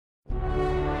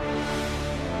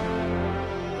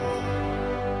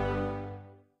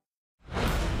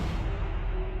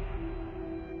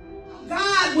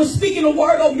was speaking a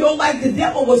word over your life, the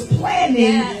devil was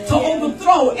planning to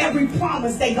overthrow every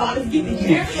promise that God has given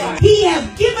you. He has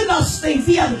given us things.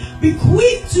 He has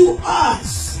bequeathed to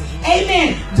us,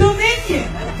 amen,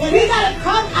 dominion. But we got to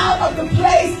come out of the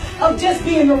place of just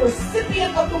being a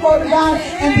recipient of the word of God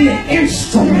and be an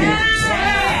instrument.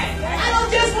 I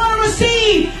don't just want to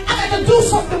receive. I got to do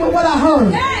something with what I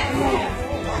heard.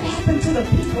 What happened to the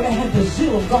people that had the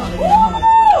zeal of God in their heart?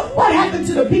 What happened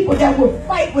to the people that will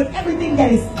fight with everything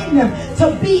that is in them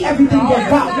to be everything that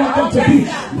God wants them to be?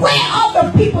 Where are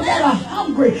the people that are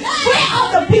hungry? Where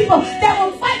are the people that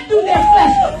will fight through their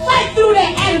flesh, fight through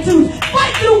their attitudes,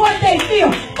 fight through what they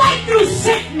feel, fight through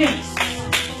sickness?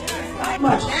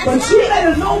 Much. But you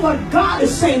better know what God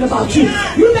is saying about you.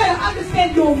 You better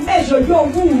understand your measure, your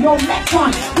rule, your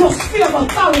metron, your sphere of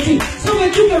authority, so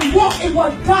that you can walk in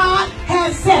what God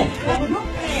has said.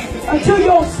 Until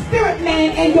your spirit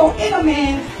man and your inner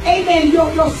man, amen,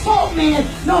 your soul man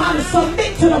know how to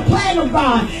submit to the plan of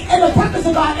God and the purpose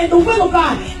of God and the will of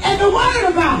God and the word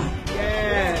of God.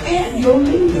 Yes. And your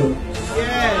leader.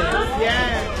 Yes.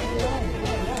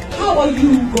 Yes. How are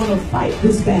you going to fight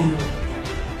this battle?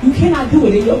 You cannot do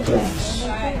it in your flesh.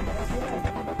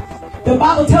 The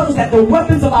Bible tells us that the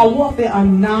weapons of our warfare are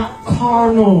not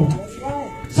carnal.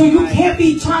 So you can't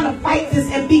be trying to fight this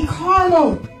and be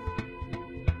carnal.